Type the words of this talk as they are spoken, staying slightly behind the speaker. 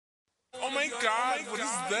my god, what is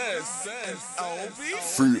this?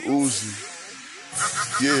 Free Uzi.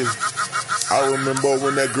 Yeah, I remember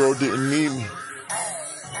when that girl didn't need me.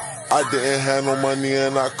 I didn't have no money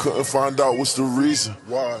and I couldn't find out what's the reason.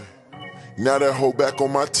 Why? Now that hoe back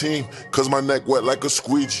on my team, cause my neck wet like a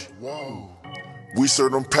squeegee. Whoa. We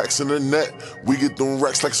serve them packs in the net, we get them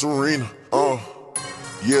racks like Serena.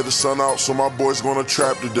 Yeah, the sun out, so my boy's gonna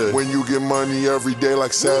trap today. When you get money every day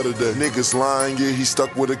like Saturday. Niggas lying, yeah, he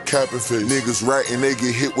stuck with a cap and face. Niggas ratting, they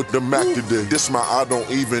get hit with the Mac today. This my I don't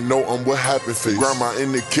even know I'm what happened face. Grandma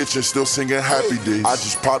in the kitchen still singing happy days. I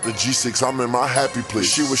just popped the G6, I'm in my happy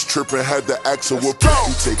place. She was tripping, had to ask her what pick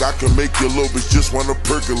you take. I can make your little bitch just wanna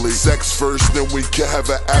percolate. Sex first, then we can have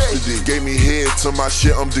an after date. Gave me head to my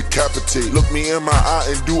shit, I'm decapitated. Look me in my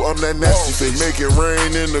eye and do I'm that nasty face. Make it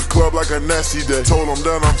rain in the club like a nasty day. Told him that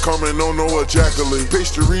I'm coming, no ejaculate.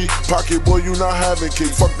 Pastry, pocket boy, you not having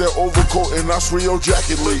cake. Fuck that overcoat and I swear your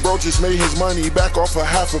jacket late. Bro just made his money back off a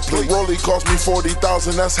half a plate. Rolly cost me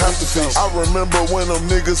 40,000, that's half the face. I remember when them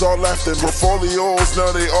niggas all laughed at portfolios,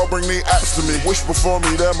 now they all bring they apps to me. Wish before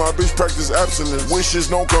me that my bitch practice abstinence.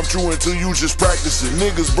 Wishes don't come true until you just practice it.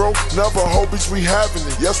 Niggas broke, never hope bitch we having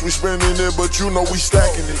it. Yes, we spending it, but you know we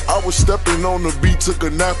stacking it. I was stepping on the beat, took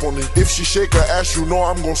a nap on it. If she shake her ass, you know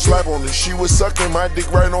I'm gon' slap on it. She was sucking my dick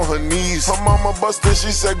right on her knees. Her mama busted, she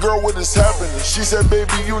said, girl, what is happening? She said,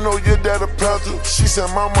 baby, you know your dad a panther. She said,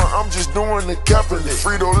 mama, I'm just doing the Kaepernick.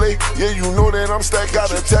 Frito-Lay, yeah, you know that I'm stacked. Got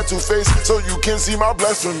a tattoo face, so you can see my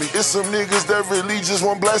blasphemy. It's some niggas that really just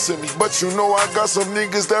want blessing me. But you know I got some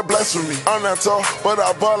niggas that blasphemy. I'm not tall, but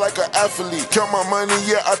I ball like an athlete. Count my money,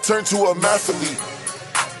 yeah, I turned to a mathlete.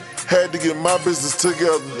 Had to get my business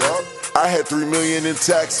together. I had 3 million in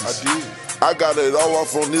taxes. I did. I got it all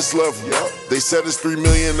off on this level. They said it's 3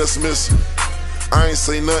 million that's missing. I ain't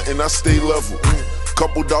say nothing, I stay level.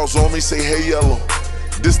 Couple dogs on me say, hey, yellow.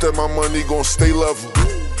 This that my money gon' stay level.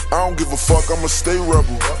 I don't give a fuck, I'ma stay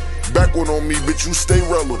rebel. Backward on me, bitch, you stay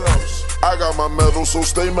relevant. I got my medal, so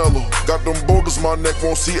stay mellow. Got them boulders, my neck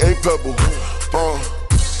won't see a pebble.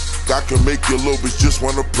 I can make your little bitch just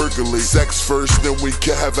wanna percolate. Sex first, then we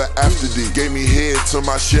can have an after date. Gave me head to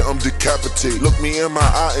my shit, I'm decapitated. Look me in my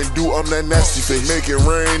eye and do I'm that nasty face. Make it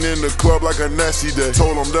rain in the club like a nasty day.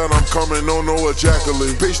 Told him that I'm coming, no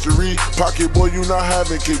ejaculate. Pastry, pocket boy, you not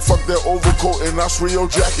having cake. Fuck that overcoat and I swear your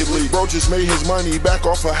jacket late. Bro just made his money back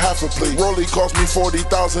off a half a plate. Rolly cost me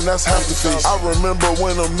 40,000, that's half the face. I remember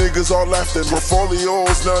when them niggas all laughed at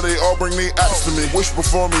portfolios, now they all bring they apps to me. Wish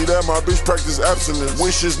before me that my bitch practice abstinence.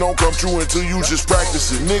 Wishes don't come true until you just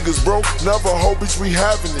practice it. Niggas broke, never hope bitch we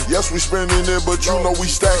having it. Yes, we spending it, but you know we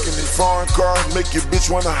stacking it. Foreign car, make your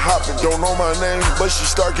bitch wanna hop it. Don't know my name, but she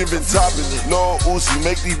start giving topping it. Lil Uzi,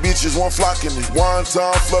 make these bitches want flocking it. One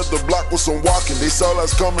time, flood the block with some walking. They saw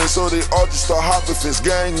us coming, so they all just start hopping. Fence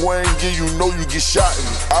gang Wayne, yeah, you know you get shot in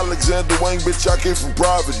it. Alexander Wang, bitch, I came from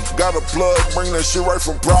poverty. Got a plug, bring that shit right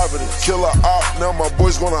from Providence. Killer op, now my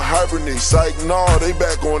boys gonna hibernate. Psych, nah, they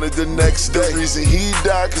back on it the next day. The reason he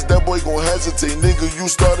died, cause that boy gon' hesitate. Nigga, you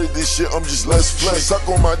started this shit, I'm just less flesh. Suck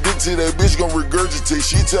on my dick till that bitch gon' regurgitate.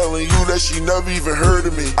 She telling you that she never even heard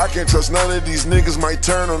of me. I can't trust none of these niggas might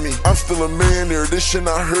turn on me. I'm still a millionaire, this shit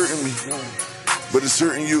not hurting me, but it's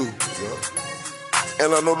hurting you.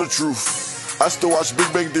 And I know the truth. I still watch Big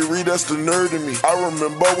Bang Theory, that's the nerd in me. I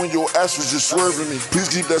remember when your ass was just swerving me. Please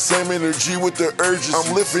keep that same energy with the urgency.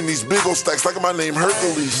 I'm lifting these big old stacks like my name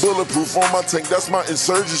Hercules. Bulletproof on my tank, that's my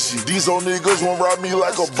insurgency. These old niggas won't rob me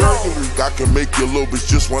like a burglary. I can make your little bitch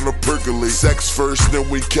just wanna percolate. Sex first, then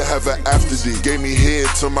we can have an after date. Gave me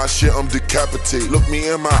head to my shit, I'm decapitated. Look me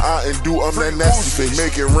in my eye and do I'm that nasty face.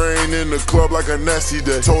 Make it rain in the club like a nasty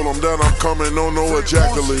day. Told him that I'm coming, no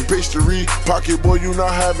ejaculate. Pastry, pocket boy, you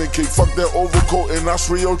not having cake. Fuck that overcoat and I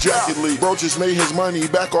swear your jacket late. Bro just made his money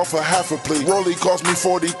back off a half a plate. Rolly cost me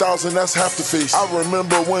 40,000, that's half the face. I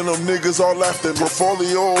remember when them niggas all laughed at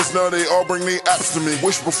portfolios, now they all bring they apps to me.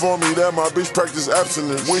 Wish before me that my bitch practice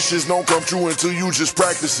abstinence. Wishes don't come true until you just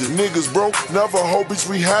practice it. Niggas broke, never hope bitch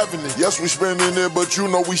we having it. Yes, we spending it, but you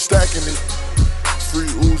know we stacking it. Free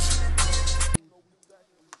Uzi.